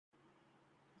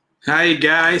Hi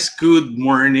guys, good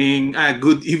morning.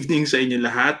 Good evening sa inyo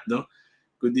lahat, no?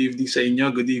 Good evening sa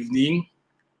inyo, good evening.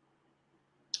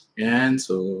 Yan,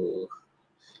 so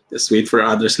just wait for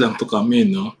others lang to come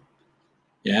in, no?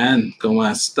 Yan,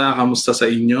 kamusta sa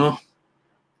inyo?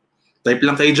 Type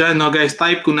lang kayo dyan, no guys?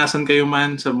 Type kung nasan kayo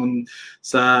man sa kung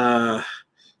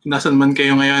nasan man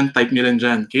kayo ngayon, type nyo lang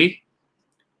dyan, okay?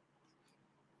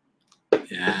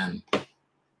 Yan.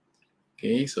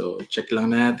 Okay, so check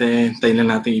lang natin. Tayo lang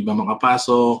natin iba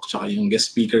makapasok, tsaka yung guest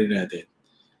speaker natin.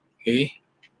 Okay?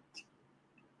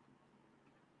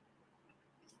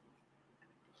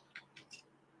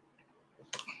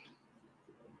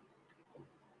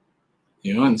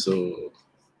 Yun, so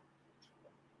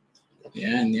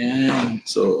yan.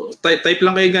 So, type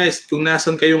lang kayo guys kung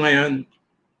nasan kayo ngayon.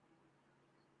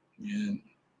 Yan.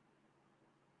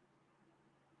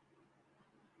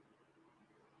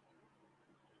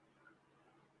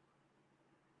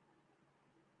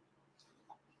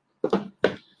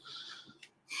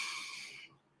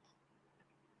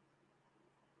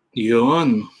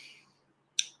 Yun.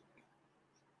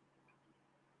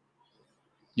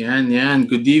 Yan.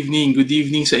 Good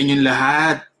evening sa inyong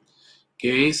lahat.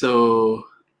 Okay, so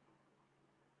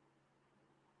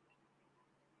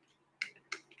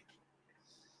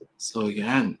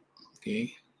yan.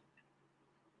 Okay.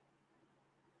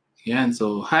 Yan,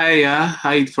 so hi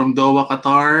from Doha,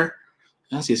 Qatar.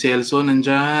 Yan, si Celso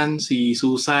nandyan, si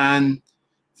Susan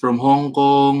from Hong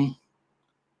Kong.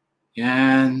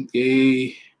 Yan,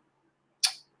 okay.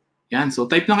 Yan, so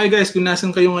type lang kayo guys kung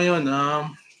nasan kayo ngayon.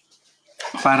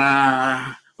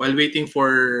 Para while waiting for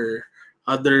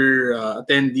other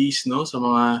attendees, no, sa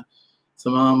mga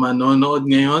manonood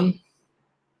ngayon.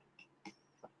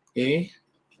 Okay.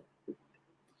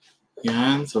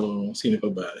 Yan, so sino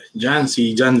pa ba?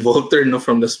 Si John Volter, no,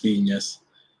 from Las Piñas.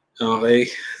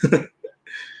 Okay.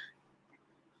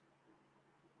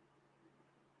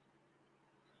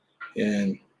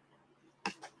 Yan.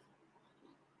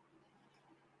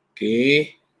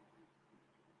 Okay.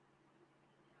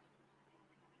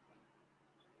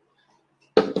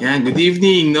 Yan, good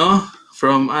evening, no?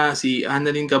 From si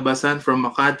Annalyn Cabasan from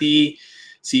Makati,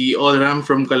 si Olram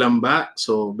from Calamba.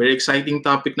 So, very exciting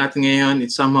topic natin ngayon.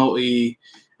 It's somehow a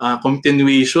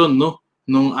continuation, no,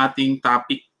 nung ating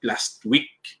topic last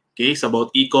week. Okay, it's about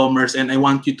e-commerce, and I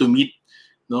want you to meet,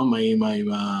 no, my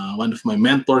one of my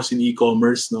mentors in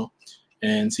e-commerce, no,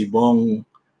 and si Bong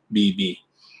BB.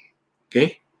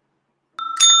 Okay?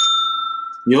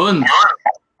 Yun.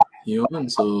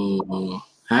 So,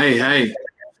 hi.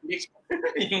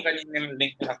 Yung kaninang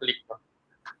link na click ko.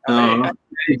 Okay.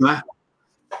 Diba?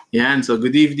 Yan, so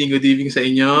good evening sa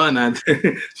inyo. Another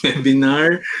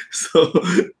webinar. So,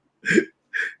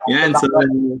 yan, so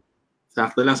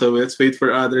sakto lang. So, let's wait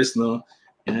for others, no?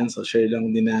 Yan, so share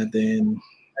lang din natin.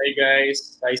 Hi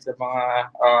guys. Hi sa mga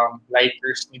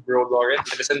likers ni Bro Lawrence.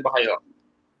 Tagasan ba kayo?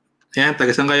 Yan,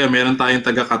 tagasan kayo. Meron tayong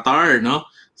taga Qatar, no?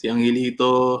 Si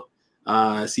Angelito,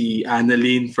 si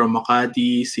Annalyn from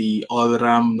Makati, si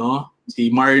Olram, no? Si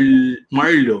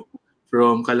Marlo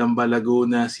from Calamba,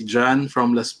 Laguna, si John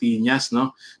from Las Piñas,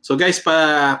 no? So guys,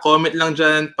 pa-comment lang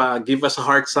dyan, pa-give us a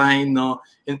heart sign, no?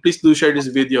 And please do share this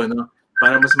video, no?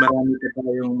 Para mas marami pa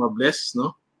tayong ma-bless,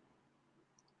 no?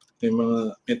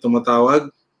 May tumatawag.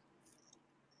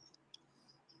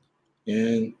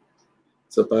 Yan.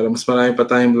 So para mas marami pa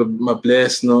tayong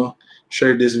ma-bless, no?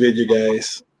 Share this video,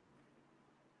 guys.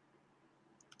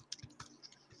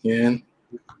 Yan.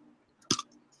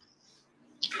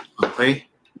 Okay.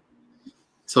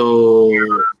 So,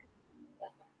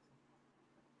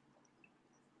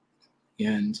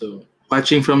 yan. So,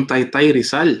 watching from Taytay,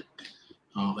 Rizal.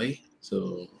 Okay.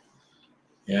 So,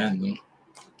 yan, no?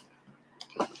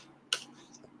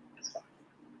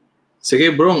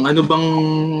 Sige, bro.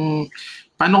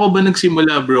 Paano ko ba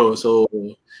nagsimula, bro? So,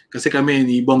 kasi kami,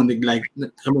 ni Bong,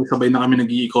 sabay na kami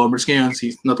nag-e-commerce ngayon.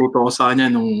 Natuto ko sa kanya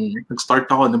nung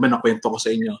nag-start ako, nakwento ko sa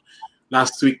inyo.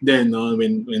 Last week din, no,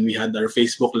 when we had our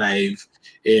Facebook Live,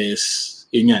 is,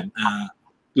 yun yan,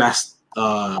 last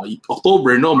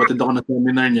October, no, matanda ko na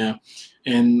seminar niya,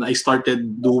 and I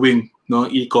started doing, no,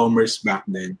 e-commerce back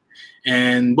then.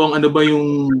 And Bong, ano ba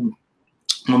yung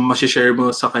masishare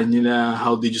mo sa kanila?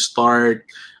 How did you start?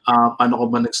 Paano ko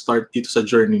ba nag-start dito sa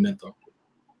journey na to?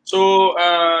 So,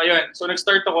 yun. So,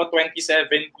 nag-start ako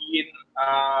 2017,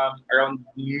 around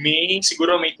May,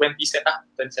 siguro May 2017,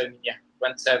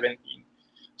 2017.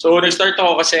 So, nag-start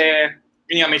ako kasi,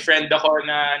 yun nga, may friend ako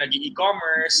na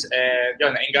nag-e-commerce, and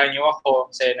yun, nainganyo ako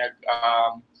kasi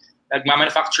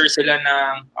nagmamanufacture sila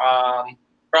ng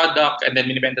product and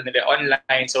then binibenta nila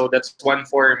online. So, that's one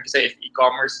form kasi if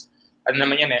e-commerce ano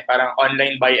naman yan parang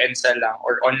online buy and sell lang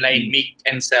or online make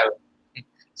and sell.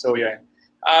 So yun.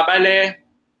 Bale,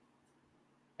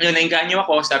 yun, nainganyo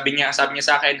ako. Sabi niya sa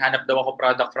akin, hanap daw ako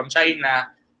product from China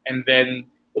and then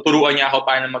tuturuan niya ako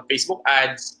paano mag-Facebook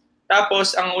ads.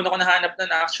 Tapos, ang una ko nahanap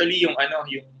na actually yung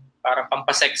yung parang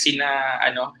pampasexy na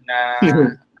na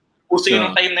uso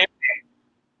yun ng time na yun.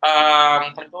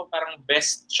 Parang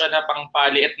best siya na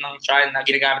pangpaliit ng tiyan na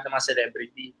ginagamit ng mga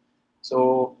celebrity.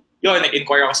 So, yun,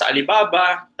 nag-inquire ako sa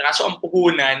Alibaba. Kaso ang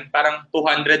puhunan, parang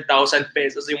 200,000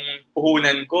 pesos yung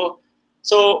puhunan ko.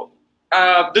 So,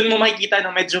 doon mo makikita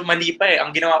na medyo mali pa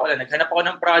Ang ginawa ko lang, naghanap ako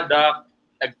ng product,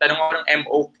 nagtanong ako ng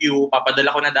MOQ,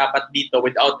 papadala ko na dapat dito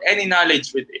without any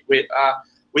knowledge,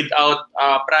 without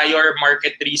prior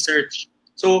market research.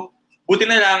 So, buti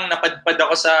na lang, napadpad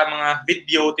ako sa mga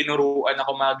video, tinuruan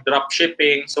ako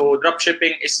mag-dropshipping. So,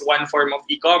 dropshipping is one form of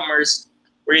e-commerce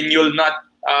wherein you'll not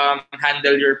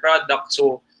handle your product.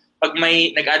 So, pag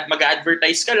may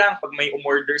mag-advertise ka lang, pag may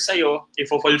umorder sa'yo,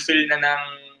 ifo-fulfill na ng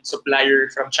supplier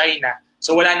from China.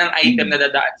 So, wala nang item na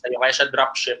dadaan sa'yo. Kaya siya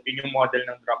dropship. Yun yung model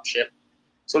ng dropship.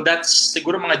 So, that's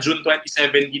siguro mga June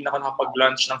 2017 ako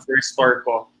nakapag-launch ng first store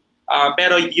ko.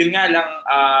 Pero yun nga lang,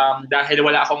 dahil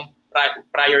wala akong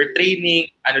prior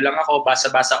training, lang ako,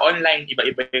 basa-basa online,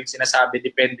 iba-iba yung sinasabi,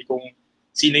 depende kung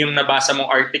sino yung nabasa mong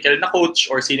article na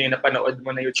coach or sino yung napanood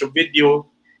mo na YouTube video,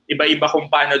 iba-iba kung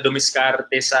paano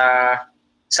dumiskarte sa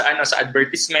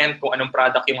advertisement, kung anong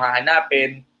product yung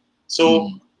hahanapin.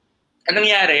 So, anong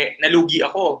nangyari? Nalugi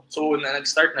ako. So,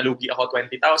 nag-start, nalugi ako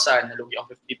 20,000, nalugi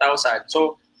ako 50,000.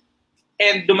 So,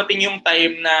 and dumating yung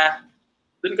time na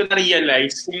doon ko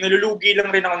na-realize, kung nalulugi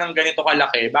lang rin ako ng ganito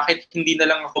kalaki, bakit hindi na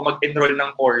lang ako mag-enroll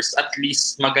ng course, at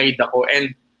least mag-guide ako.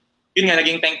 And yun nga,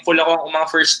 naging thankful ako ang mga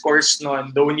first course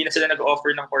noon, though hindi na sila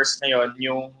nag-offer ng course na yon,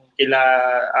 yung kila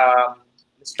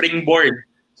Springboard.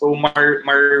 So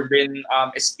Marvin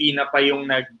Espina pa yung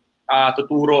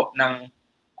nagtuturo ng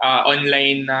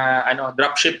online na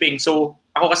dropshipping. So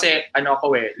ako kasi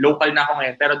local na ako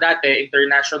ngayon, pero dati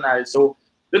international. So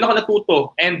doon ako natuto.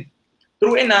 And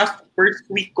true enough, first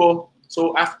week ko,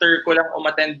 so after ko lang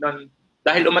umattend nun,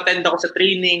 dahil umattend ako sa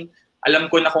training, alam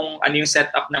ko na kung ano yung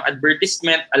setup ng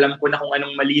advertisement, alam ko na kung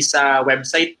anong mali sa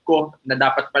website ko, na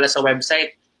dapat pala sa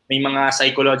website, may mga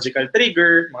psychological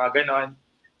trigger, mga ganon.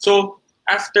 So,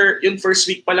 after yung first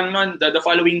week pa lang nun, the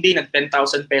following day, nag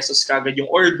 10,000 pesos kagad yung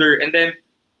order. And then,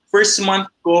 first month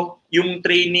ko, yung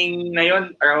training na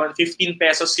yon around 15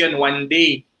 pesos yun, one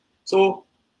day. So,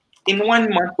 in 1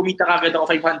 month, kumita kagad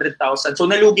ako 500,000. So,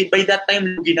 nalugi. By that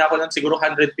time, lugi na ako ng siguro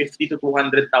 150 to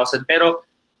 200,000. Pero,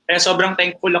 sobrang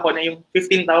thankful ako na yung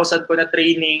 15,000 ko na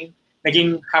training,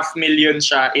 naging 500,000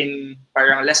 siya in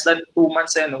parang less than 2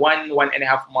 months and 1.5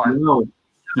 months. Wow.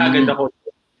 Kagad ako.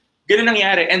 Ganun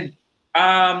nangyari. And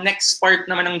next part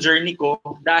naman ng journey ko,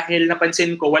 dahil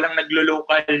napansin ko, walang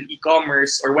naglo-local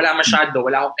e-commerce or wala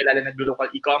akong kilala naglo-local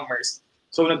e-commerce.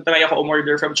 So, nag-try ako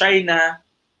umorder from China.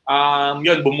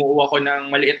 Yun, bumuo ako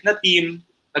ng maliit na team.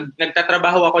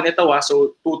 Nagtatrabaho ako nito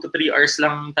so 2 to 3 hours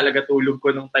lang talaga tulog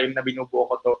ko nung time na binubuo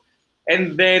ko to.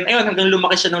 And then, ayun, hanggang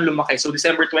lumaki siya ng lumaki. So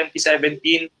December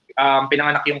 2017,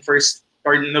 pinanganak yung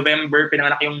November,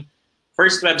 pinanganak yung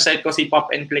first website ko, si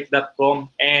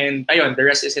popandclick.com. And ayun, the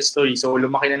rest is history. So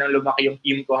lumaki na ng lumaki yung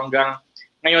team ko hanggang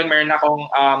ngayon, meron akong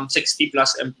 60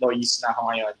 plus employees na ako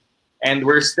ngayon. And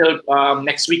we're still,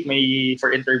 next week may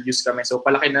for interviews kami. So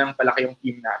palaki na ng palaki yung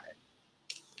team namin.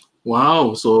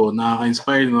 Wow, so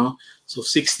nakaka-inspire, no? So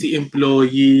 60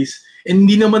 employees. And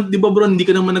hindi naman, di ba bro, hindi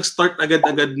ka naman nag-start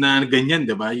agad-agad na ganyan,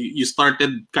 di ba? You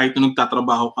started kahit nung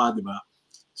nagtatrabaho ka, di ba?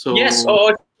 So, yes,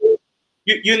 oo.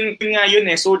 Yun nga yun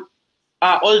So,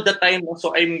 all the time,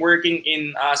 so I'm working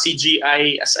in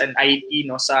CGI as an IT,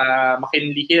 sa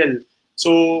McKinley Hill.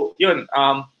 So, yun,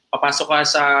 papasok ka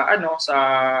sa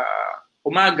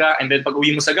umaga, and then pag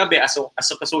uwi mo sa gabi,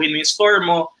 asukasuhin mo yung store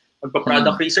mo,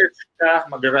 magpa-product research ka,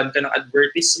 mag-run ka ng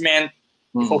advertisement,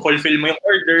 fulfill mo yung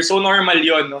order. So, normal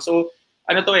yon. So,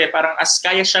 parang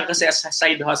kaya siya kasi as a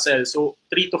side hustle. So,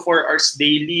 3 to 4 hours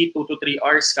daily, 2 to 3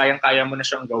 hours, kayang-kaya mo na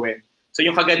siyang gawin. So,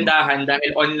 yung kagandahan,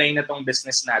 dahil online na tong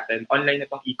business natin, online na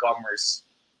tong e-commerce.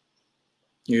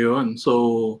 Yun.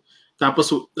 So, tapos,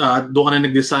 doon ka na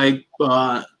nag-decide,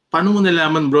 paano mo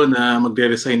nalaman, bro, na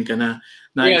magre-resign ka na?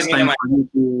 Na it's time for you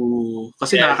to...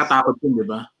 Kasi nakakatakot yun, di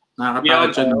ba?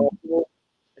 Nakakatakot yun.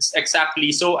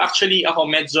 Exactly. So actually ako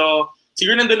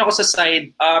siguro nandun ako sa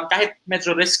side, kahit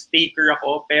medyo risk taker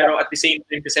ako, pero at the same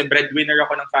time kasi breadwinner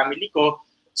ako ng family ko.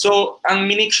 So ang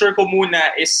minake sure ko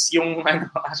muna is yung,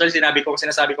 actually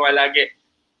sinasabi ko lagi,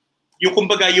 yung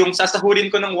kumbaga yung sasahurin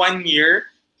ko ng 1 year,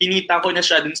 kinita ko na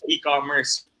siya dun sa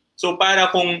e-commerce. So para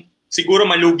kung siguro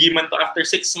malugi man to after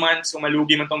 6 months, kung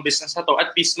malugi man tong business na to,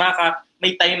 at least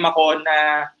may time ako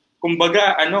na,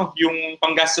 kumbaga, yung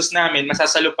panggastos namin,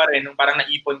 masasalo pa rin nung parang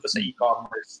naipon ko sa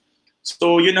e-commerce.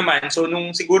 So, yun naman. So,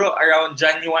 nung siguro around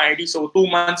January, so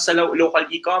 2 months sa local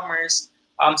e-commerce,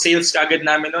 sales kagad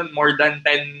namin nun, more than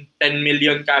 10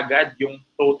 million kagad yung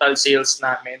total sales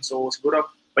namin. So, siguro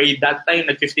by that time,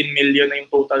 nag-15 million na yung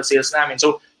total sales namin.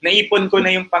 So, naipon ko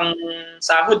na yung pang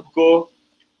sahod ko.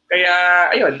 Kaya,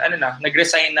 ayun,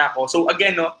 nag-resign na ako. So,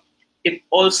 again, it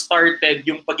all started,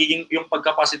 yung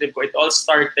pagka-positive ko, it all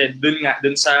started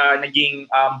dun sa naging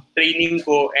training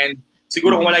ko. And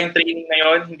siguro kung wala yung training na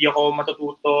yun, hindi ako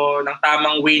matututo ng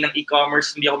tamang way ng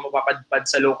e-commerce, hindi ako mapapadpad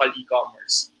sa local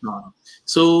e-commerce.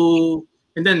 So,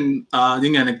 and then,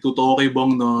 yun nga, nagtuto ko kay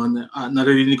Bong noon,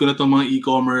 naririnig ko na itong mga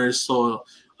e-commerce. So,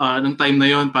 nung time na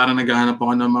yun, parang naghahanap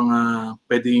ako ng mga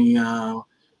pwedeng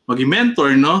maging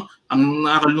mentor, no? Ang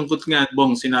nakakalungkot nga,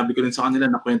 Bong, sinabi ko rin sa kanila,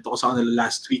 nakwento ko sa kanila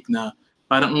last week na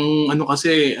parang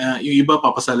kasi yung iba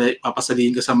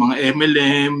papasalihin ka sa mga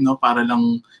MLM, no, para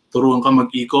lang turuan ka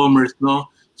mag-e-commerce, no.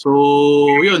 So,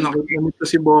 yun, nakikita ko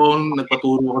si Bong,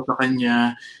 nagpaturo ko sa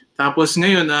kanya. Tapos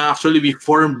ngayon, actually we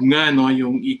formed nga, no,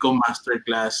 yung Ecom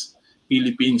Masterclass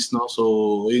Philippines, no. So,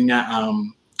 yun nga,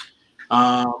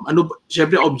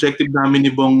 syempre objective namin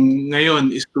ni Bong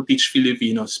ngayon is to teach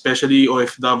Filipinos, especially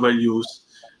OFWs,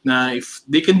 na if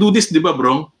they can do this, di ba,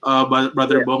 bro?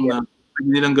 Brother Bong, na pwede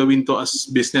nilang gawin to as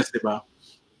business, di ba?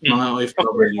 Mga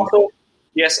OFW.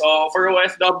 Yes, for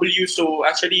OFW, so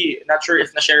actually, not sure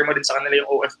if na-share mo din sa kanila yung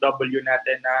OFW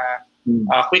natin na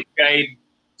quick guide.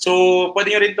 So, pwede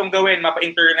nyo rin itong gawin,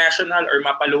 mapa-international or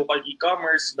mapa-local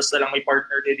e-commerce, basta lang may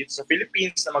partner din dito sa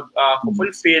Philippines na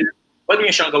mag-fulfill. Pwede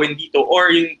nyo siyang gawin dito. Or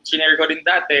yung sinare ko rin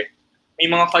dati, may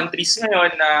mga countries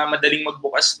ngayon na madaling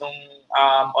magbukas ng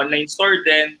online store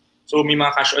din. So may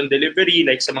mga cash on delivery,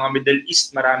 like sa mga Middle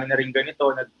East, marami na rin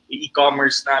ganito,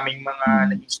 nag-e-commerce naming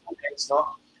mga naging students,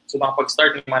 no? So may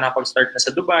mga napag-start na sa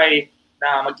Dubai,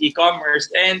 na mag-e-commerce.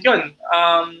 And yun,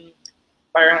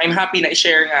 parang I'm happy na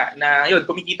i-share nga na yun,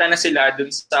 kumikita na sila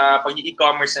dun sa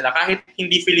pag-e-commerce nila. Kahit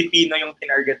hindi Filipino yung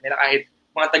tinarget nila, kahit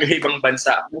mga taga-ibang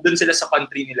bansa, dun sila sa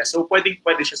country nila. So pwede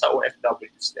siya sa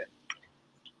OFWs din.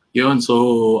 Yun,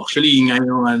 so actually nga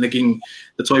yung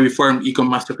that's why we formed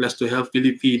Ecom Masterclass to help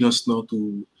Filipinos, no,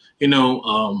 to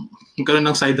magkaroon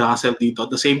ng side hustle dito.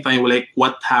 At the same time, like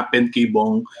what happened kay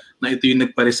Bong, na ito yung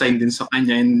nagpa-resign din sa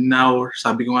kanya, and now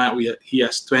sabi ko nga, he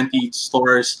has 20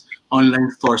 stores, online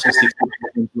stores, and 60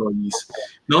 employees.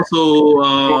 No, so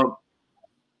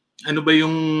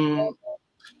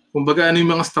kumbaga ano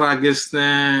yung mga struggles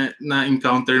na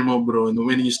encounter mo, bro, no,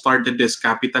 when you started this?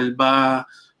 Capital ba?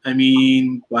 I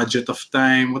mean, budget of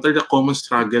time. What are the common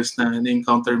struggles na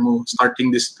encounter mo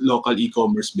starting this local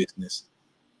e-commerce business?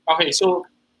 Okay, so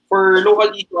for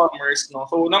local e-commerce, no,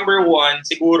 so number one,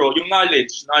 siguro yung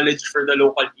knowledge for the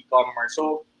local e-commerce.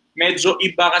 So medyo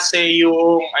iba kasi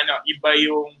yung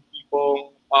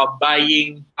tipong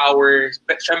buying power.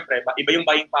 Siyempre, iba yung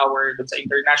buying power doon sa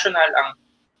international.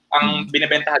 Ang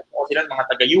binebentahan ko sila mga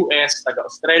taga-US,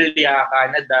 taga-Australia,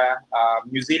 Canada,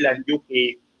 New Zealand,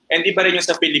 UK. And iba rin yung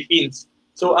sa Philippines.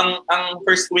 So, ang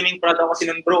first winning product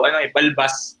kasi nun, bro,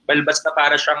 balbas. Balbas na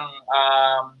para siyang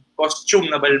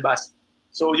costume na balbas.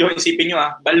 So, yung isipin nyo,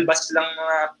 balbas lang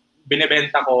na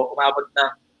binibenta ko, umabot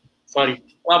na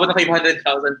 500,000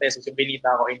 pesos yung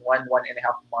binita ko in 1.5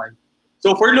 month.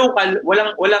 So, for local,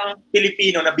 walang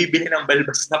Pilipino na bibili ng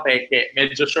balbas na peke.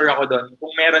 Medyo sure ako doon.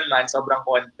 Kung meron man, sobrang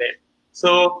konti.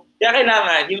 So, kaya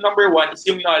kailangan, yung number one is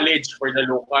yung knowledge for the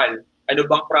local. Ano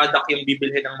bang product yung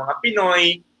bibilhin ng mga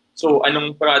Pinoy? So,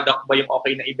 anong product ba yung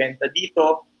okay na ibenta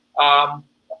dito?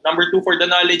 Number two for the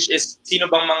knowledge is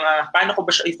paano ko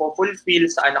ba siya i-fulfill?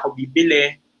 Saan ako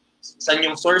bibili? Saan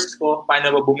yung source ko?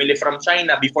 Paano ba bumili from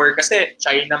China? Before kasi,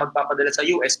 China magpapadala sa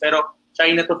US. Pero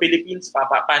China to Philippines,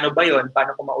 paano ba yon?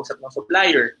 Paano ko mausap ng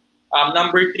supplier?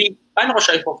 Number three, paano ko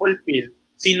siya i-fulfill?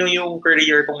 Sino yung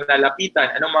courier kong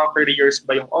lalapitan? Anong mga couriers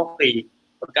ba yung okay?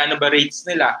 Pagkano ba rates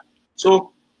nila?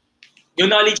 So, yung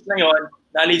knowledge na yon,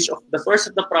 knowledge of the source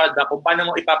of the product, kung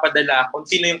paano mo ipapadala, kung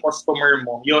sino yung customer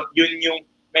mo, yun yung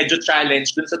medyo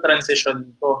challenge dun sa transition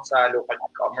ko sa local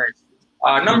e-commerce.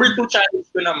 Number two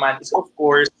challenge ko naman is, of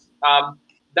course,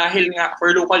 dahil nga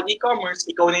for local e-commerce,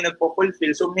 ikaw na yung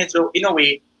nagpo-fulfill, so medyo, in a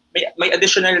way, may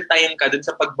additional time ka dun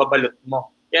sa pagbabalot mo.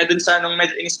 Kaya dun sa nung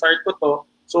medyo in-start ko to,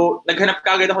 so naghanap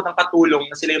kagad ako ng katulong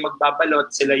na sila yung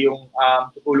magbabalot, sila yung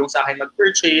tutulong sa akin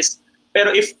mag-purchase.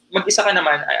 Pero if mag-isa ka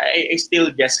naman, I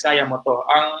still guess, kaya mo to.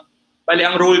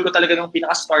 Ang role ko talaga nung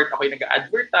pinaka-start, ako yung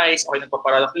nag-advertise, ako yung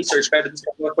nagpa-product research, pero sa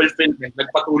fulfillment,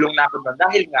 nagpatulong na ako doon.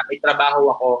 Dahil nga, may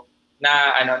trabaho ako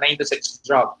na 9 to 6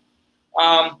 job.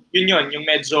 Yun, yung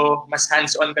medyo mas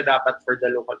hands-on ka dapat for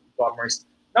the local e-commerce.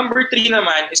 Number 3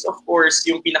 naman is of course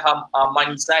yung pinaka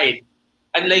money side.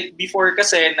 Unlike before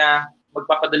kasi na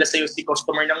magpapadala sa'yo si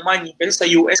customer ng money, kasi sa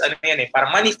US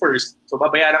parang money first. So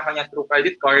babayaran ka niya through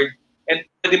credit card and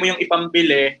pwede mo yung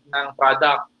ipambili ng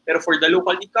product. Pero for the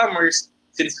local e-commerce,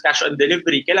 since cash on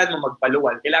delivery, kailangan mo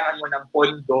magpaluwal. Kailangan mo ng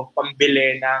pondo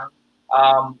pambili ng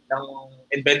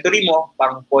inventory mo,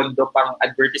 pang pondo, pang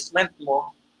advertisement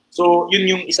mo. So, yun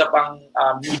yung isa pang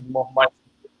need mo.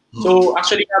 So,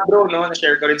 actually bro,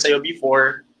 na-share ko rin sa'yo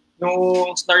before,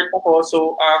 nung start ako,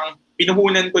 so, ang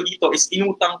pinuhunan ko dito is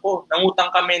inutang ko.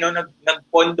 Nangutang kami,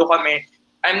 nagpondo kami.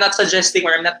 I'm not suggesting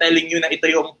or I'm not telling you na ito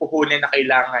yung puhunan na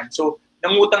kailangan. So,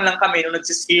 nangutang lang kami nung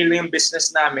nagsiscale na yung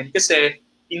business namin kasi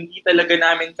hindi talaga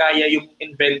namin kaya yung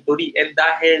inventory. And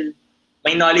dahil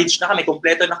may knowledge na kami,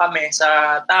 kompleto na kami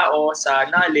sa tao, sa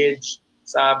knowledge,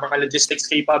 sa mga logistics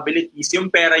capabilities, yung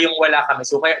pera yung wala kami.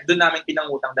 So kaya doon namin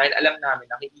pinangutang dahil alam namin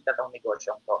nakikita tong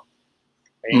negosyo to.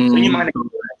 Okay? So yung mga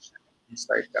negosyo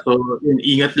start ka. So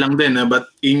ingat lang din, but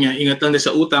ingat lang din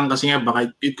sa utang kasi nga baka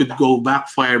it could go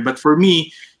backfire. But for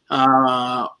me,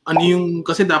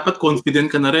 kasi dapat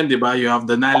confident ka na rin, di ba? You have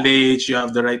the knowledge, you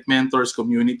have the right mentors,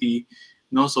 community,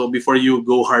 no? So before you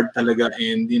go hard talaga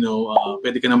and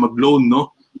pwede ka na mag-loan,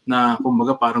 no? Na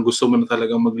kumbaga parang gusto mo na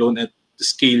talaga mag-loan at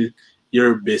scale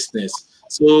your business.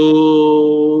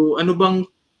 So ano bang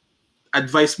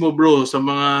advice mo, bro, sa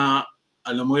mga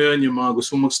alam mo yun, yung mga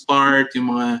gusto mag-start,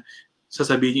 yung mga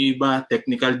sasabihin yung iba,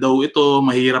 technical daw ito,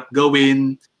 mahirap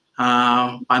gawin,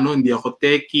 paano hindi ako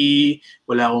techie,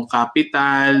 wala akong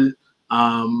capital.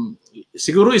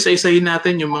 Siguro isa-isahin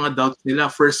natin yung mga doubts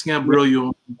nila. First nga, bro,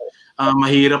 yung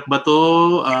mahirap ba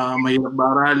to? Mahirap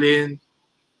ba aralin?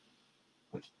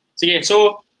 Sige,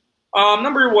 so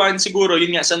number 1, siguro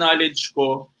yun nga sa knowledge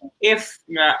ko, if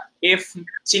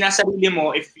sinasarili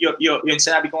mo, if yun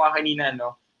sinabi ko nga kanina,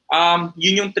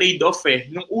 yun yung trade-off eh.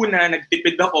 Nung una,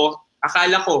 nagtipid ako,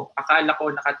 akala ko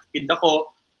nakatipid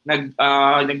ako,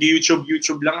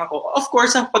 nag-YouTube lang ako. Of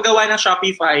course, ang paggawa ng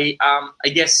Shopify, I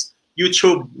guess,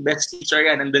 YouTube, best teacher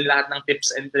yan, nandun lahat ng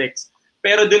tips and tricks.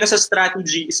 Pero doon na sa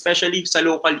strategy, especially sa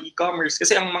local e-commerce,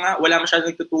 kasi wala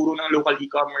masyadong nagtuturo ng local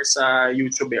e-commerce sa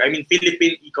YouTube. I mean,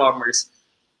 Philippine e-commerce.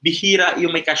 Bihira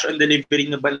yung may cash on delivery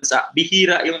na bansa.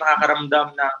 Bihira yung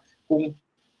nakakaramdam na kung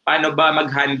paano ba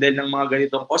mag-handle ng mga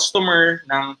ganitong customer,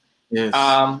 ng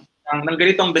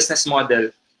ganitong business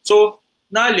model. So,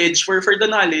 knowledge, for the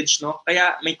knowledge,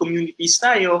 kaya may communities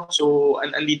tayo. So,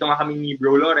 andito nga kami ni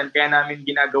Bro Lauren, kaya namin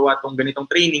ginagawa tong ganitong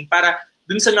training para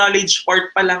dun sa knowledge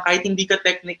part pa lang, kahit hindi ka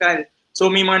technical. So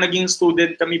may mga naging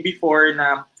student kami before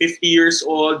na 50 years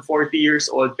old, 40 years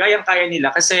old, kayang-kaya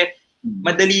nila kasi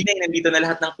madali na, nandito na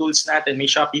lahat ng tools natin. May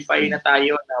Shopify na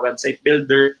tayo, na website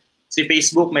builder. Si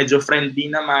Facebook, medyo friendly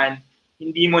naman.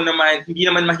 Hindi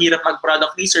naman mahirap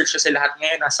mag-product research kasi lahat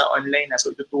ngayon nasa online na.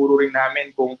 So ituturo rin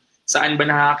namin kung saan ba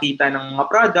nakakita ng mga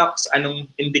products,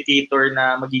 anong indicator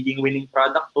na magiging winning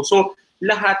product to. So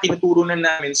lahat tinuturo na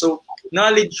namin. So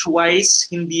knowledge-wise,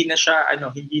 hindi na siya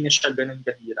ganun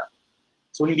kahirap.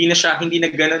 So hindi na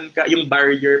ganun ka yung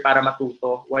barrier para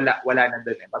matuto. Wala na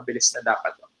doon eh. Mabilis na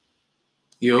dapat.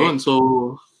 Yun. Okay. So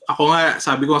ako nga,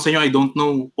 sabi ko sa inyo, I don't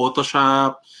know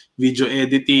Photoshop, video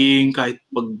editing, kahit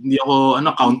pag hindi ako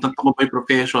accountant ako by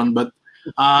profession, but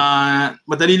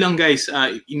madali lang guys.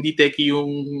 Hindi techie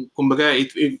yung kumbaga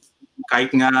kahit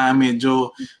nga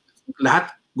medyo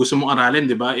lahat gusto mong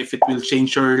aralin, di ba? If it will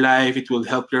change your life, it will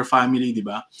help your family, di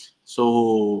ba?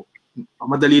 So,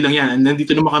 madali lang yan. And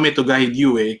nandito naman kami to guide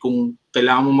you eh. Kung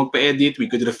kailangan mo magpa-edit, we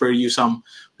could refer you some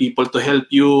people to help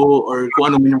you or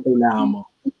kung ano man yung kailangan mo.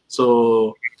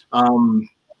 So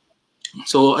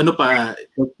ano pa?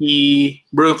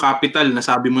 Bro, capital,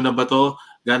 nasabi mo na ba to?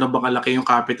 Gaano ba kalaki yung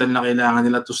capital na kailangan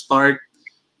nila to start?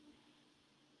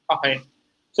 Okay.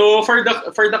 So for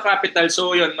the capital,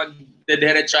 so yun,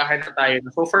 magdediretsahan na tayo.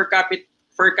 So for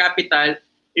capital,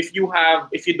 if you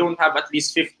don't have at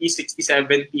least 50, 60,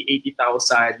 70,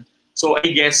 80,000, so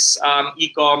I guess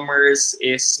e-commerce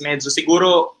is medyo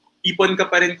siguro ipon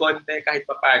ka pa rin konti kahit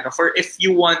pa paano. For if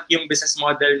you want yung business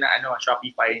model na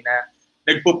Shopify na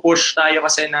nagpo-push tayo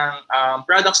kasi ng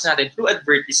products natin through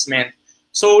advertisement.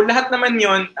 So lahat naman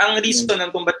yon, ang reason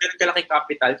ng kung ba't ganun kalaki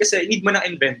capital kasi need mo ng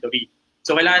inventory.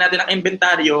 So, kailangan natin ng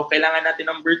inventaryo, kailangan natin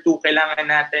number 2, kailangan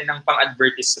natin ng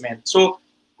pang-advertisement. So,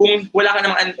 kung wala ka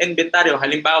namang inventaryo,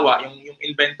 halimbawa, yung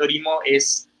inventory mo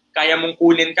is kaya mong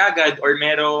kunin kagad or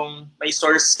may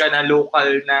source ka na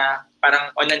local na parang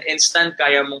on an instant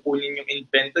kaya mong kunin yung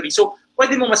inventory. So,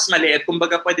 pwede mong mas maliit.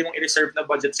 Kumbaga, pwede mong i-reserve na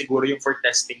budget siguro yung for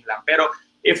testing lang. Pero,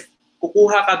 if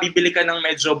kukuha ka, bibili ka ng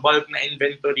medyo bulk na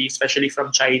inventory, especially from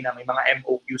China, may mga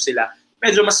MOQ sila,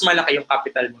 medyo mas malaki yung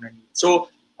capital mo na need. So,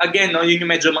 again, no, yun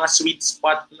yung medyo mga sweet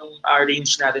spot ng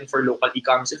range natin for local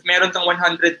e-commerce. If meron kang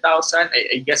 100,000,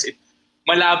 I guess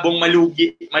malabong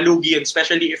malugi yun,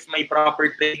 especially if may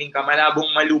proper training ka, malabong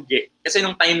malugi. Kasi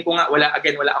nung time ko nga, wala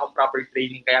akong proper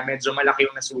training, kaya medyo malaki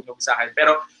yung nasunog sa akin.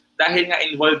 Pero dahil nga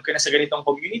involved ka na sa ganitong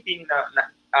community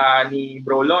ni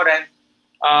Bro Lauren,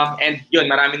 and yun,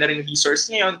 marami na rin resource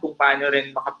ngayon kung paano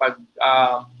rin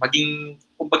maging,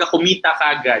 kumbaga kumita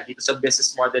ka agad dito sa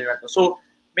business model na to. So,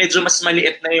 medyo mas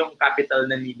maliit na yung capital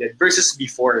na needed versus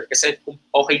before kasi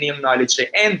okay na yung knowledge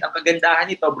eh. And ang kagandahan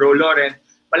nito, Bro Lauren,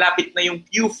 malapit na yung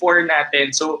Q4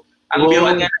 natin. So, ang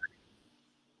biruan nga...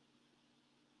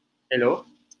 Hello?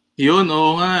 Yun,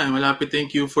 oo nga. Malapit na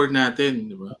yung Q4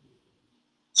 natin, di ba?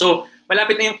 So,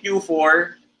 malapit na yung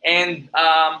Q4 and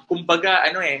kumbaga,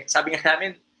 sabi nga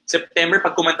namin, September,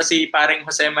 pag kumanta si parang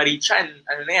Jose Marichan,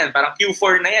 ano na yan, parang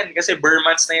Q4 na yan kasi Burr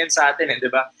months na yan sa atin,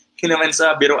 di ba? Yun naman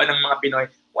sa biruan ng mga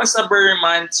Pinoy. Once na Burr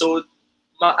month, so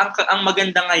ang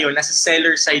maganda ngayon, nasa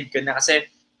seller side ka na kasi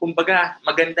kumbaga,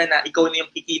 maganda na ikaw na yung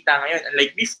kikita ngayon.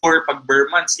 Unlike before, pag Burr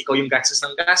months, ikaw yung gastos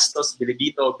ng gastos, bili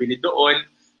dito, bili doon.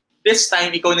 This time,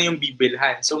 ikaw na yung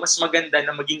bibilhan. So, mas maganda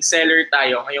na maging seller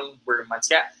tayo ngayong Burr months.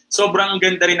 Kaya, sobrang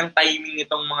ganda rin ng timing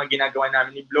nitong mga ginagawa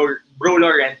namin ni Bro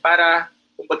Lauren para,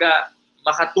 kumbaga,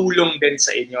 makatulong din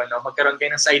sa inyo. No? Magkaroon kayo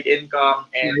ng side income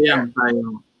and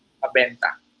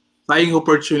mabenta. Buying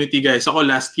opportunity, guys. Ako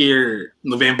last year,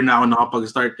 November na ako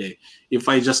nakapag-start eh. If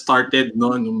I just started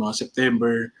noong mga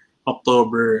September,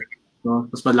 October, no,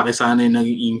 mas malaki sana yung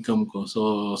naging income ko.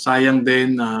 So, sayang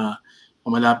din na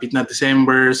malapit na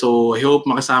December. So, I hope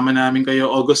makasama namin kayo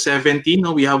August 17.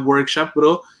 No? We have workshop,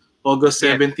 bro. August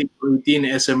 17 to 18,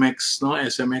 SMX, no?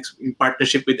 SMX in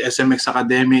partnership with SMX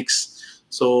Academics.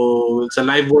 So, it's a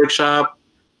live workshop.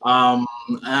 Ano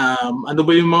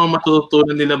ba yung mga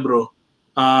matututunan nila, bro?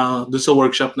 Doon sa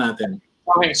workshop natin.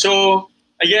 Okay, so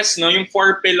I guess yung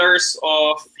 4 pillars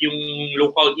of yung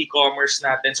local e-commerce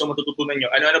natin. So matututunan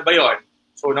nyo. Ano ba yon?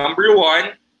 So number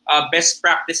 1, best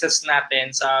practices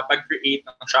natin sa pag-create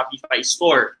ng Shopify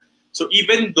store. So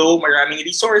even though maraming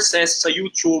resources sa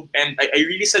YouTube and I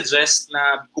really suggest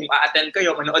na kung a-attend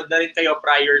kayo, manood na rin kayo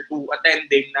prior to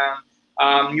attending ng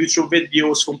YouTube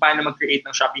videos kung paano mag-create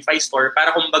ng Shopify store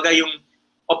para kumbaga yung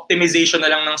optimization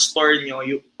na lang ng store nyo,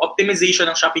 yung optimization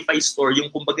ng Shopify store, yung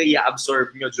kumbaga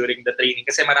i-absorb nyo during the training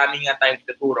kasi marami nga tayong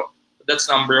tuturo. So that's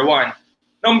number 1.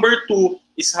 Number 2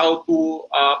 is how to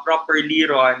properly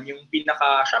run yung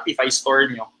pinaka-Shopify store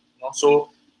nyo. No?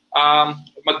 So,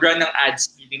 mag-run ng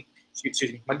ads,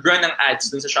 mag-run ng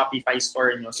ads dun sa Shopify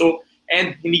store nyo. So,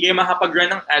 and hindi kayo makapag-run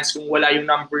ng ads kung wala yung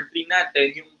number 3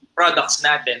 natin, yung products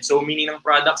natin. So, meaning ng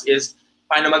products is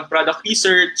paano mag-product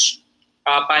research,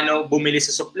 paano bumili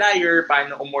sa supplier,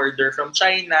 paano umorder from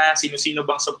China, sino-sino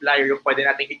bang supplier yung pwede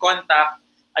nating i-contact,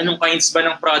 anong kinds ba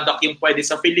ng product yung pwede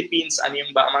sa Philippines, ano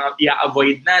yung ba mga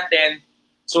i-avoid natin.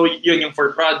 So, yun yung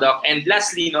for product. And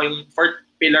lastly, yung fourth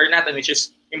pillar natin, which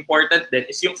is important din,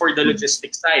 is yung for the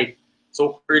logistics side.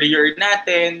 So, career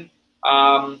natin,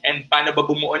 and paano ba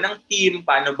bumuo ng team,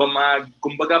 paano ba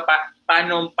kumbaga,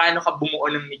 paano ka bumuo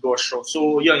ng negosyo.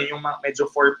 So, yun, yung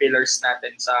medyo 4 pillars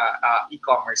natin sa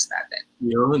e-commerce natin.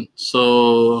 Yun.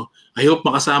 So, I hope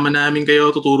makasama namin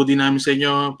kayo. Tuturo din namin sa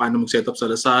inyo paano mag-set up sa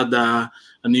Lazada,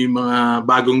 ano yung mga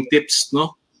bagong tips,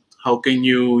 no? How can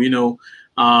you,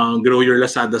 grow your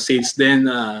Lazada sales then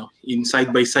in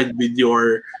side-by-side with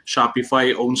your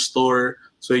Shopify own store.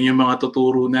 So, yun yung mga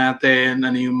tuturo natin.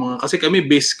 Ano yung mga, kasi kami,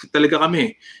 basic talaga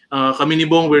kami. Kami ni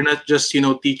Bong, we're not just,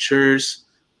 teachers.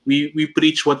 We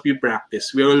preach what we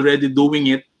practice. We're already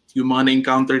doing it. Yung mga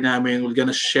na-encounter namin, we're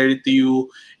gonna share it to you.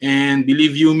 And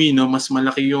believe you me, mas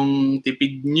malaki yung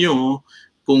tipid nyo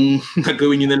kung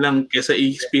nagawin nyo na lang kesa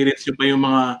i-experience nyo pa yung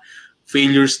mga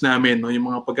failures namin,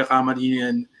 yung mga pagkakamali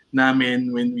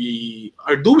namin when we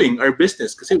are doing our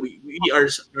business. Kasi we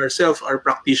ourselves are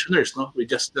practitioners, no? We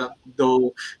just,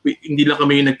 hindi lang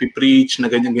kami yung nagpipreach na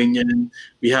ganyan-ganyan.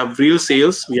 We have real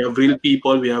sales, we have real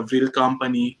people, we have real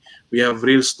company, we have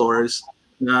real stores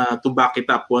na to back it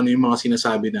up kung ano yung mga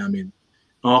sinasabi namin.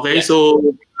 Okay, so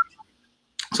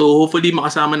hopefully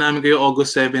makasama namin kayo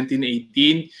August 17,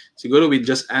 18. Siguro we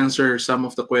just answer some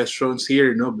of the questions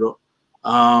here, no bro?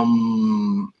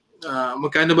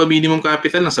 Magkano ba minimum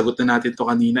capital? Nasagot na natin to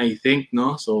kanina, I think,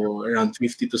 no? So around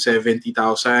 50 to 70,000.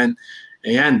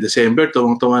 Ayan, December,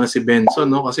 tuwang-tuwa na si Benson,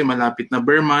 no? Kasi malapit na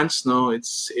Burr months, no?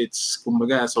 It's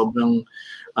kumbaga sobrang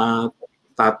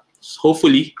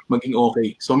hopefully maging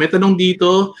okay. So may tanong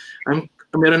dito,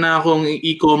 meron na akong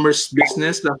e-commerce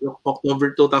business last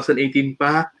October 2018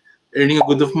 pa. earning a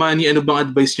good of money, ano bang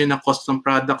advice nyo na cost ng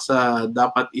product sa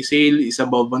dapat i-sale is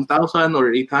above 1,000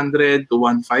 or 800 to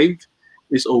 1,500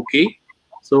 is okay?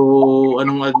 So,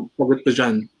 anong sagot ko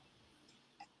dyan?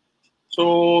 So,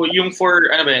 yung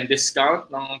for, ano ba yan, discount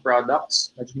ng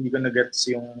products? Medyo hindi ko na-gets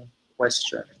yung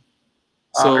question.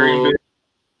 So,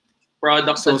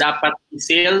 products na dapat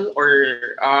i-sale or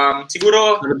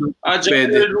siguro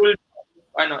general rule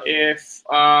if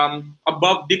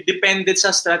above depende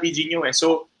sa strategy nyo eh.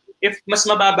 So if mas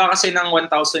mababa kasi ng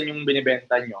 1,000 yung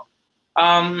binibenta nyo,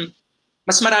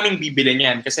 mas maraming bibili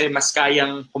niyan kasi mas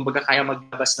kayang kumbaga kaya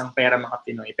maglabas ng pera mga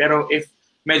Pinoy. Pero if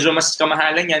medyo mas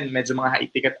kamahalan yan, medyo mga high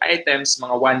ticket items,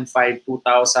 mga 1,500,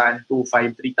 2,000,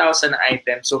 2,500, 3,000 na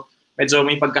items. So medyo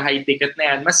may pagka-high ticket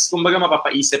na yan, mas kumbaga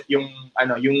mapapaisip yung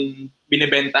yung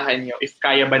binebentahan nyo if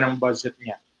kaya ba ng budget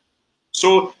niya.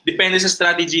 So, depende sa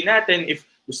strategy natin if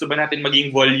gusto ba natin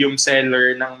maging volume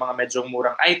seller ng mga medyo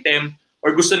murang item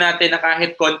or gusto natin na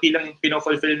kahit konti lang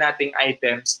pinofulfill nating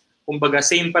items, kumbaga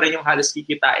same pa rin yung halos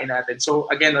kikitain natin. So,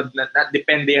 again,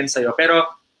 depende yan sa'yo. Pero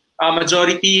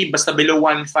majority, basta below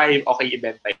 1,500, okay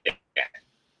ibenta yan.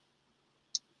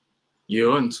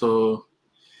 Yun. So,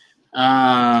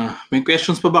 may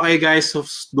questions pa ba kayo guys of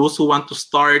those who want to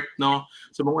start, no?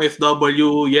 So mga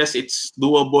OFW, yes, it's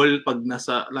doable pag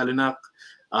nasa, lalo na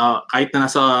kahit na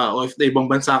nasa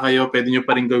ibang bansa kayo, pwede nyo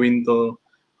pa rin gawin to.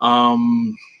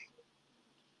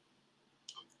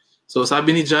 So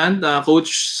sabi ni Jan,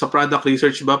 coach, sa product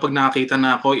research ba, pag nakakita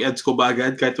na ako, i-ads ko ba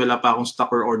agad kahit wala pa akong stock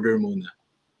or order muna?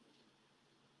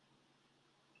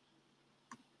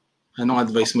 Anong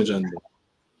advice mo dyan?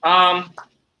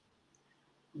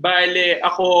 Bale,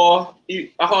 ako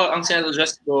ang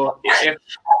sinasuggest ko, if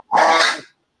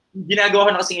ginagawa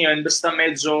ko na kasi ngayon, basta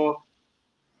medyo,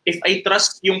 if I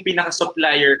trust yung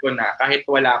pinaka-supplier ko na, kahit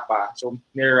wala pa, so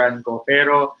nirun ko.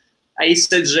 Pero I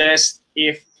suggest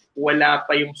if wala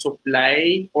pa yung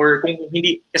supply, or kung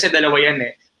hindi, kasi dalawa yan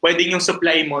eh, pwedeng yung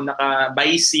supply mo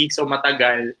naka-by sea, so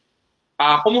matagal,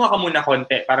 kumuha ka muna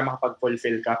konti para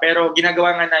makapag-fulfill ka. Pero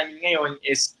ginagawa nga namin ngayon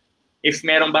is, if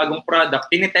merong bagong product,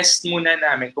 tinitest muna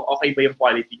namin kung okay ba yung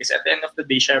quality. Kasi at the end of the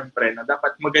day, syempre,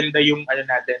 dapat maganda yung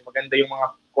maganda yung mga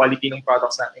quality ng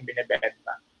products natin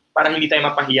binibenta para hindi tayo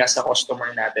mapahiya sa customer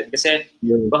natin. Kasi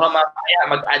baka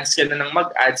mag-ads ka na ng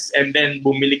mag-ads and then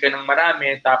bumili ka ng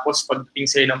marami tapos pagdating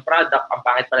sa'yo ng product, ang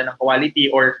pangit pala ng quality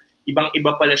or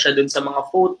ibang-iba pala siya dun sa mga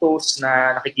photos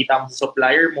na nakikita mo sa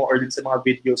supplier mo or dun sa mga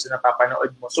videos na napapanood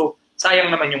mo. So,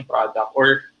 sayang naman yung product.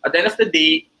 Or at the end of the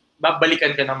day,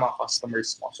 babalikan ka ng mga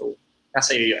customers mo. So,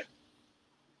 nasa iyo yun.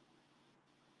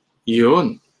 Yun.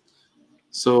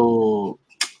 So,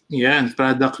 yan,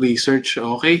 product research.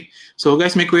 Okay. So,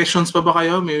 guys, may questions pa ba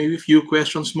kayo? Maybe a few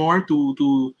questions more to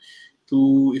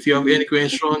if you have any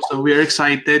questions. So, we are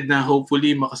excited na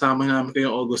hopefully makasama namin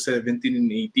kayo August 17 and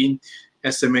 18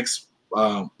 SMX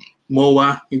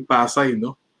MOA in Pasay,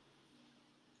 no?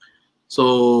 So,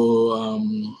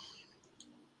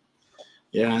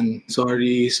 yan,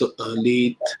 sorry, so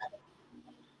late.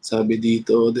 Sabi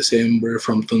dito, December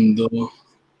from Tondo.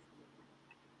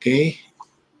 Okay.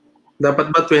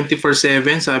 Dapat ba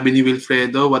 24/7? Sabi ni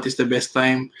Wilfredo, what is the best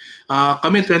time?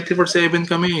 Kami, 24/7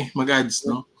 kami mag-ads,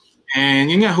 no? And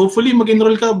yun nga, hopefully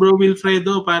mag-enroll ka, bro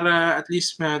Wilfredo, para at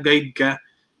least ma-guide ka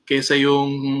kaysa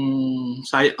yung,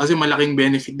 kasi malaking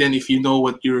benefit din if you know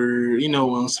what your,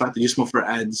 ang strategies mo for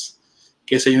ads.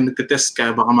 Kaysa yung nagtitest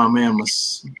ka, baka mamaya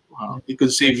mas, it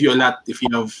could save you a lot if you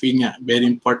have, very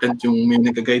important yung may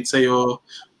nag-guide sa'yo,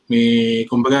 may,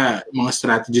 kumbaga, mga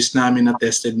strategies namin na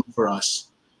tested for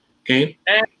us. Okay?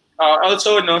 And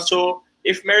also, no, so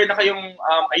if meron na kayong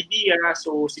idea,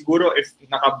 so siguro if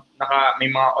may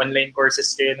mga online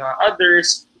courses kayo na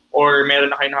others, or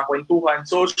meron na kayo nakakwentuhan,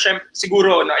 so syempre,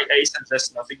 siguro, I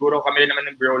suggest, no, siguro kami rin naman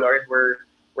ng Bro Lord, we're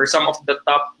some of the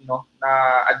top, no, na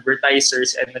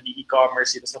advertisers and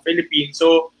nag-e-commerce dito sa Philippines.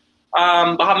 So,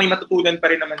 baka may matutunan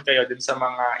pa rin naman kayo dun sa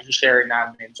mga i-share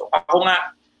namin. So, ako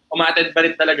nga, umattend pa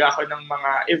rin talaga ako ng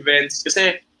mga events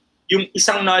kasi yung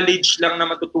isang knowledge lang na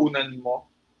matutunan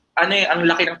mo, ang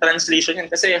laki ng translation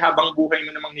yan kasi habang buhay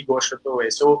mo namang negosyo to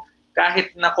eh. So,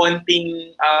 kahit na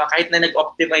konting, kahit na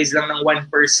nag-optimize lang ng 1%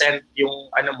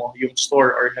 yung, yung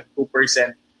store or nag 2%,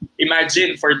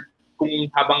 imagine kung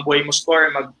habang buhay mo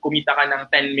store, magkumita ka ng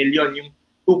 10 million, yung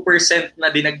 2%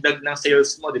 na dinagdag ng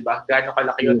sales mo, di ba? Gaano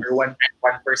kalaki yun? Or 1%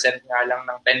 nga lang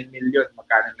ng 10 million,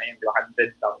 magkano na yun?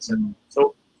 100,000.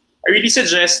 So, I really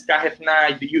suggest kahit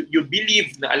na you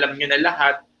believe na alam nyo na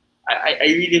lahat, I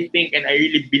really think and I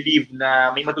really believe na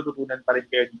may matututunan pa rin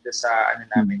kayo dito sa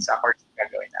namin, sa course na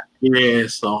gagawin namin.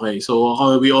 Yes, okay. So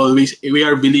we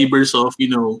are believers of,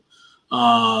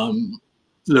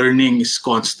 learning is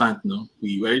constant, no?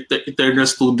 We were eternal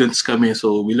students kami,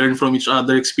 so we learn from each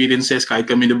other experiences. Kahit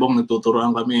kami ni Bong,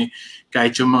 nagtuturoan kami.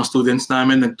 Kahit yung mga students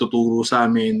namin, nagtuturo sa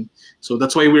amin. So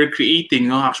that's why we're creating,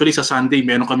 no? Actually, sa Sunday,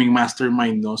 meron kaming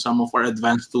mastermind, no? Some of our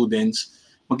advanced students,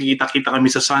 magkikita-kita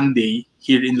kami sa Sunday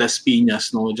here in Las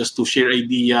Piñas, no? Just to share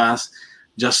ideas,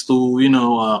 just to,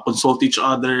 consult each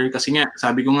other. Kasi nga,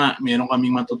 sabi ko nga, meron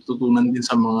kaming matututunan din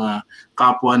sa mga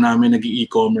kapwa namin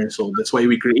nag-e-commerce. So that's why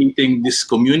we're creating this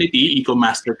community,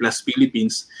 Ecomasterclass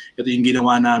Philippines. Ito yung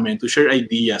ginawa namin to share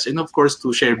ideas and of course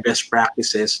to share best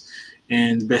practices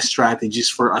and best strategies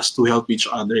for us to help each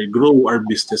other grow our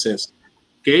businesses.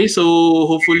 Okay, so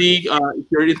hopefully if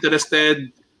you're interested,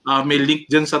 may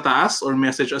link dyan sa taas or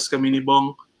message us kami ni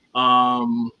Bong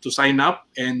to sign up,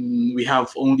 and we have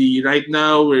only right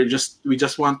now we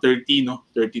just want 30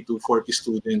 to 40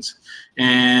 students,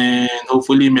 and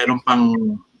hopefully meron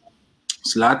pang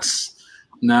slots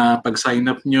na pag sign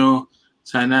up nyo,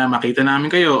 sana makita namin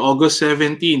kayo August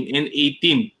 17 and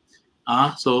 18.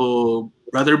 So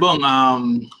Brother Bong,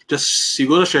 just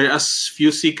siguro share us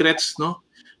few secrets, no?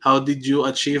 How did you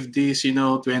achieve this,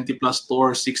 20 plus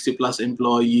stores, 60 plus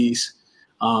employees?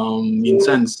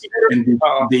 Minsan,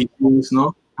 day sales,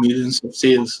 no? Millions of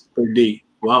sales per day.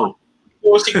 Wow.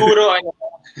 So siguro,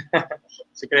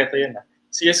 sikreto yun.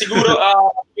 Siguro,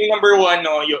 yung number one,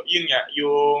 no, yun nga,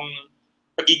 yung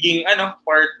pagiging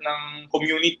part ng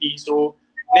community. So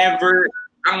never,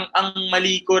 ang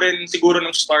mali ko rin siguro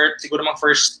nung start, siguro mga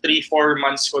first 3-4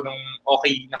 months ko nung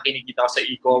okay na kinikita ko sa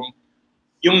e-com,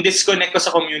 yung disconnect ko sa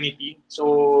community.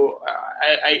 So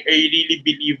I really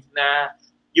believe na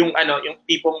yung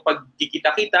tipong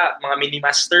pagkikita-kita, mga mini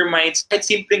masterminds, kahit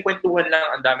simpleng kwentuhan lang,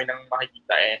 ang dami nang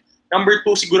makikita eh. Number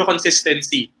 2, siguro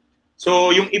consistency.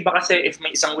 So yung iba kasi, if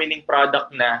may isang winning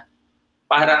product na,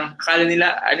 parang akala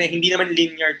nila, hindi naman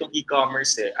linear tong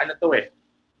e-commerce eh.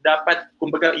 Dapat,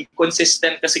 kumbaga,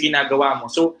 consistent kasi ginagawa mo.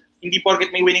 So, hindi porket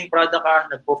may winning product ka,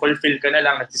 nagpo-fulfill ka na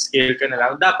lang, nag-scale ka na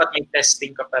lang, dapat may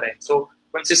testing ka pa rin. So,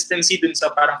 consistency dun sa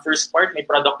parang first part, may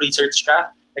product research ka,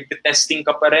 nagte-testing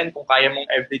ka pa rin, kung kaya mong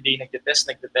everyday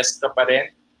nagte-test ka pa rin.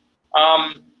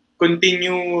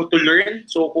 Continue to learn.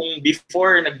 So kung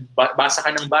before, nagbasa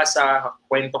ka ng basa,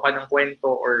 kwento ka ng kwento,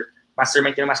 or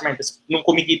mastermind ka ng mastermind, tapos nung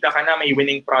kumikita ka na, may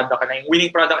winning product ka na. Yung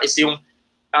winning product is yung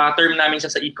term namin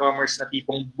siya sa e-commerce na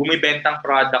tipong bumibentang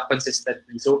product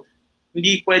consistently. So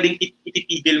hindi pwedeng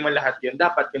ititigil mo lahat yun.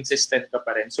 Dapat consistent ka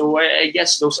pa rin. So I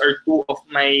guess those are 2 of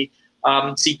my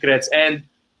secrets. And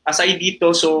aside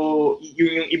dito, so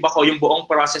yung iba ko, yung buong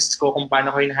process ko kung paano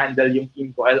ko in-handle yung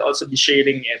team ko, I'll also be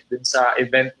sharing it dun sa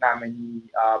event namin ni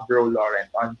Bro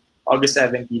Laurent on August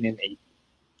 17 and 18.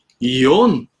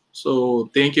 Yun! So,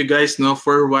 thank you guys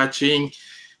for watching.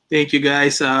 Thank you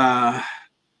guys.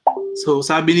 So,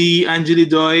 sabi ni Angeli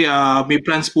Doy, may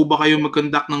plans po ba kayo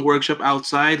mag-conduct ng workshop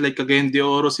outside like Cagayan de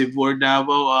Oro, Cebu, or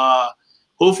Davao?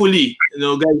 Hopefully,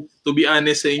 guys, to be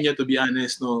honest,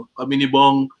 kami ni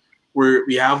Bong,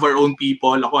 we have our own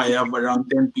people. Ako, I have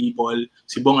around 10 people.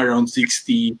 Si Bong around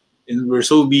 60. And we're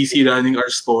so busy running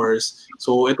our stores.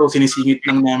 So ito, sinisingit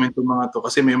lang namin itong mga to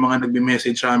kasi may mga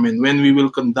nagbe-message sa amin when we will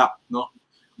conduct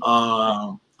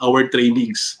our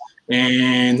trainings.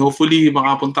 And hopefully,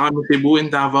 makapunta kami sa Cebu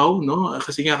and Davao.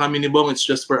 Kasi nga kami ni Bong, it's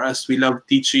just for us. We love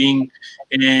teaching.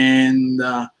 And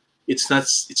it's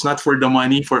not for the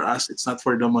money for us. It's not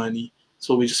for the money.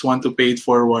 So we just want to pay it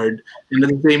forward. And at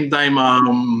the same time,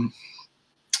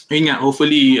 yun nga,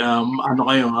 hopefully,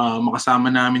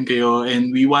 makasama namin kayo. And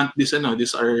we want this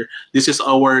is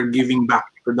our giving back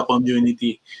to the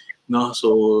community.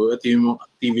 So ito yung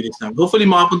activities namin. Hopefully,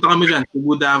 makapunta kami dyan.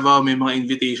 Cebu, Davao, may mga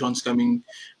invitations kaming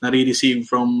nare-receive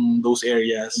from those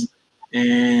areas.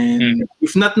 And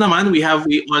if not naman, we have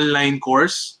an online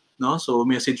course. So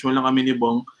message mo lang kami ni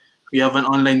Bong. We have an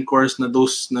online course na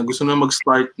those na gusto na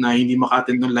mag-start na hindi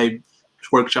maka-attend ng live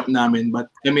workshop namin, but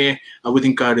kami, I would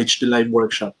encourage the live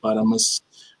workshop para mas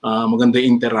maganda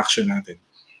yung interaction natin.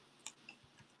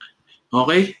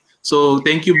 Okay? So,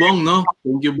 thank you, Bong,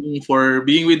 Thank you, Bong, for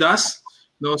being with us.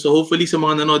 So, hopefully, sa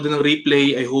mga nanood ng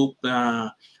replay, I hope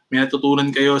may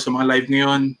natutunan kayo sa mga live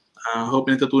ngayon.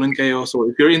 Hope may natutunan kayo. So,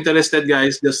 if you're interested,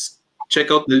 guys, just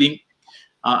check out the link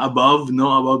above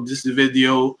this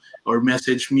video, or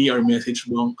message me or message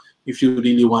Bong if you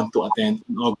really want to attend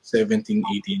on August 17,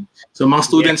 18. So mga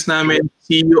students namin,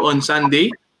 see you on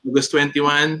Sunday, August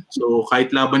 21. So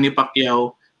kahit laban ni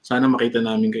Pacquiao, sana makita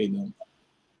namin kayo doon.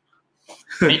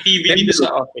 May TV dito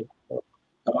sa office.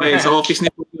 Okay, sa office ni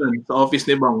Bong yun. Sa office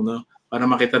ni Bong, para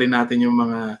makita rin natin yung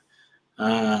mga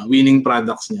winning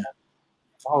products niya.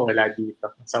 Wala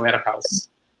dito. Sa warehouse.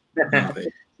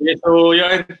 Okay. Yeah, so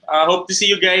yun, hope to see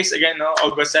you guys again, no?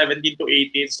 August 17 to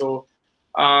 18. So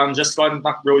just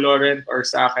contact Bro Laurent or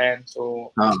sa akin. So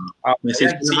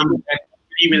Message yeah, na see kami. you, and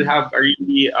we will have a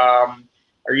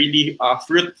really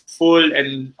fruitful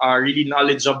and really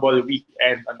knowledgeable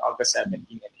weekend on August 17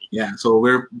 and 18. Yeah, so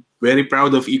we're very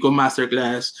proud of Eco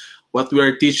Masterclass. What we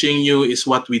are teaching you is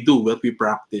what we do, what we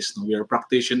practice. We are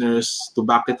practitioners to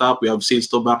back it up. We have sales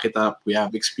to back it up. We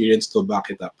have experience to back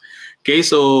it up. Okay,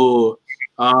 so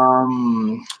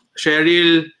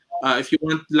Cheryl, if you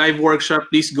want live workshop,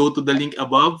 please go to the link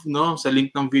above. No, sa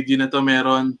link ng video na to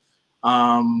meron.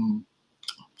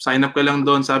 Sign up ka lang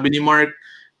doon. Sabi ni Mark,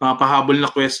 pahabol na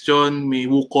question,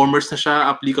 may WooCommerce na siya,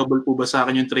 applicable po ba sa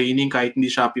akin yung training kahit hindi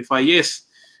Shopify? Yes,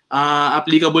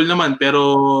 applicable naman,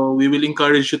 pero we will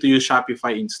encourage you to use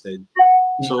Shopify instead.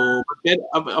 So,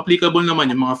 applicable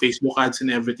naman yung mga Facebook ads and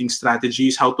everything,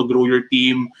 strategies, how to grow your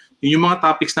team, yung mga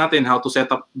topics natin, how to set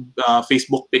up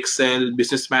Facebook Pixel,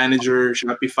 Business Manager,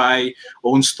 Shopify,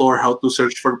 own store, how to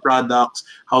search for products,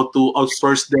 how to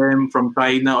outsource them from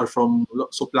China or from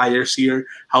suppliers here,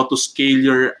 how to scale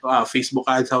your Facebook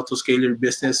ads, how to scale your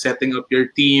business, setting up your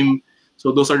team.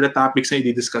 So those are the topics na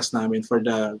i-discuss namin for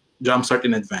the Jumpstart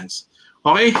in advance.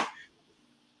 Okay?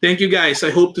 Thank you guys.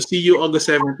 I hope to see you August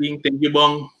 17. Thank you,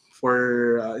 Bong,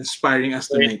 for inspiring us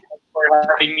tonight. Thanks for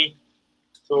having me.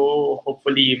 So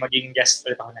hopefully maging guest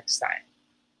ulit ako next time.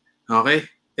 Okay.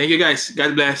 Thank you guys.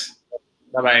 God bless.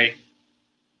 Bye-bye.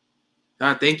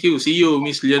 Thank you. See you,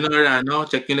 Miss Leonora. No?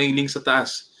 Check nyo lang yung link sa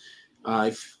taas.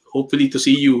 Hopefully to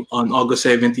see you on August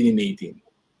 17 and 18.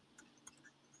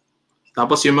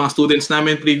 Tapos yung mga students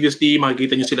namin previously,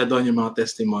 makikita nyo sila doon, yung mga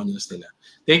testimonials nila.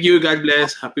 Thank you. God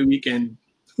bless. Happy weekend.